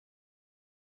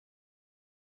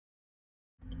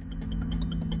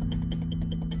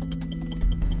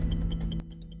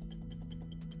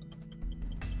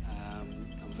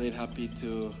very happy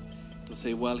to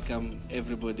say welcome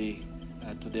everybody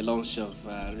to the launch of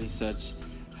Research,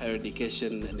 Higher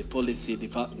Education and the Policy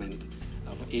Department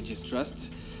of Aegis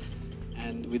Trust,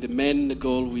 and with the main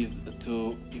goal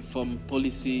to inform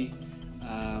policy,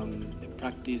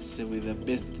 practice with the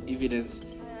best evidence.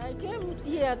 I came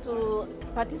here to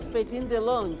participate in the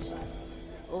launch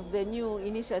of the new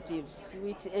initiatives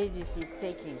which Aegis is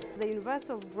taking. The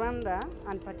University of Rwanda,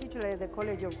 and particularly the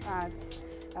College of Arts,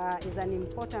 is an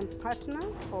important partner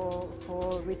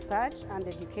for research and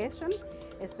education,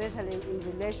 especially in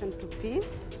relation to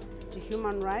peace, to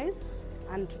human rights,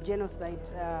 and to genocide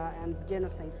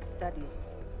studies.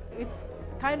 It's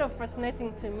kind of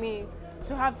fascinating to me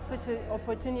to have such an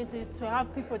opportunity to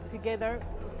have people together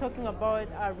talking about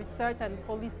research and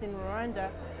policy in Rwanda,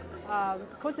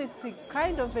 because it's a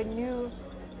kind of a new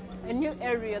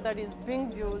area that is being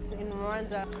built in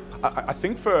Rwanda. I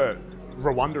think for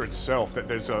Rwanda itself that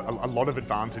there's a lot of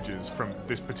advantages from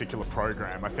this particular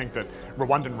program. I think that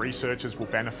Rwandan researchers will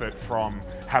benefit from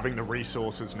having the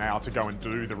resources now to go and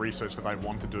do the research that they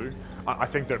want to do. I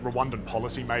think that Rwandan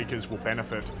policymakers will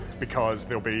benefit because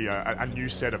there'll be a new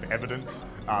set of evidence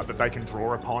that they can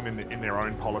draw upon in their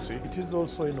own policy. It is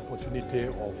also an opportunity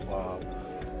of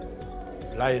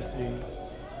liaising,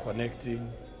 connecting,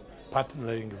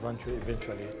 partnering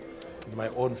eventually in my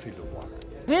own field of work.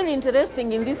 Really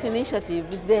interesting in this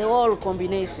initiative is the whole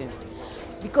combination,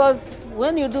 because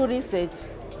when you do research,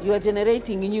 you are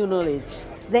generating new knowledge.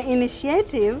 The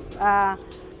initiative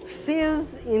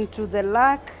fills into the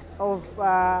lack of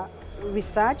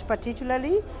research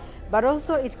particularly, but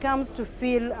also it comes to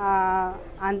fill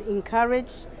and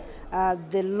encourage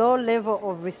the low level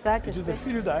of research. It is a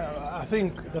field, I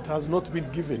think, that has not been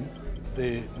given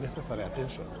the necessary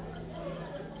attention.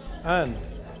 And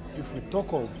if we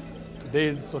talk of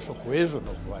today's social cohesion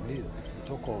of Rwandese, if we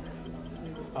talk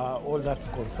of all that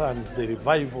concerns the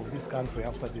revival of this country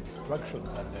after the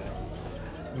destructions and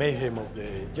the mayhem of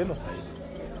the genocide,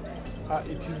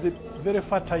 it is a very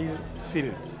fertile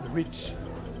field in which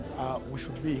we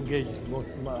should be engaged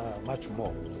much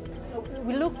more.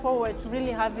 We look forward to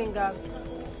really having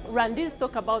Rwandese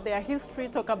talk about their history,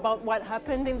 talk about what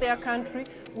happened in their country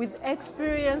with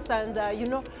experience and,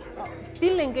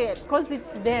 feeling it, because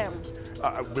it's them.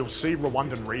 We'll see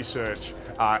Rwandan research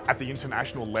at the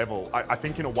international level, I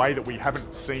think in a way that we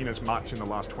haven't seen as much in the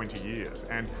last 20 years.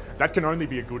 And that can only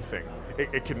be a good thing.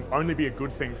 It can only be a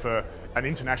good thing for an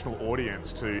international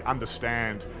audience to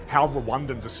understand how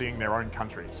Rwandans are seeing their own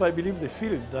country. So I believe the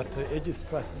field that Aegis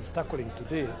Trust is tackling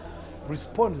today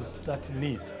responds to that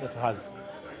need that has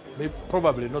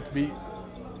probably not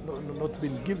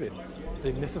been given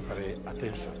the necessary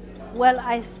attention. Well,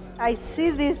 I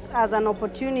see this as an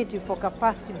opportunity for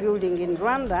capacity building in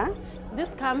Rwanda.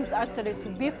 This comes actually to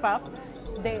beef up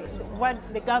what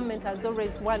the government has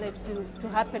always wanted to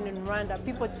happen in Rwanda,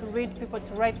 people to read, people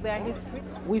to write their history.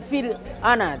 We feel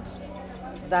honored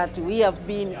that we have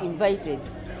been invited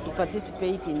to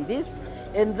participate in this,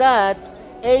 and that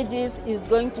Aegis is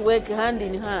going to work hand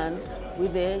in hand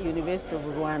with the University of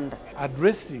Rwanda.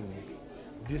 Addressing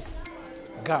this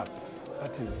gap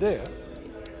that is there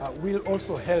will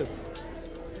also help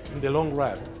in the long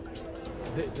run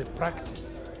the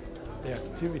practice, the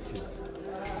activities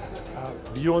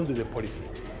beyond the policy.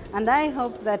 And I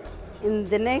hope that in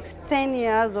the next 10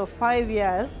 years or 5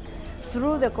 years,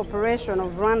 through the cooperation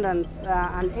of Rwandans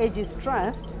and Aegis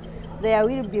Trust, there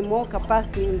will be more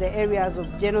capacity in the areas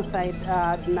of genocide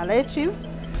narrative,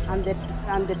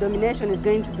 and the domination is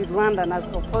going to be Rwandan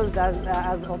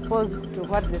as opposed to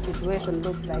what the situation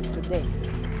looks like today.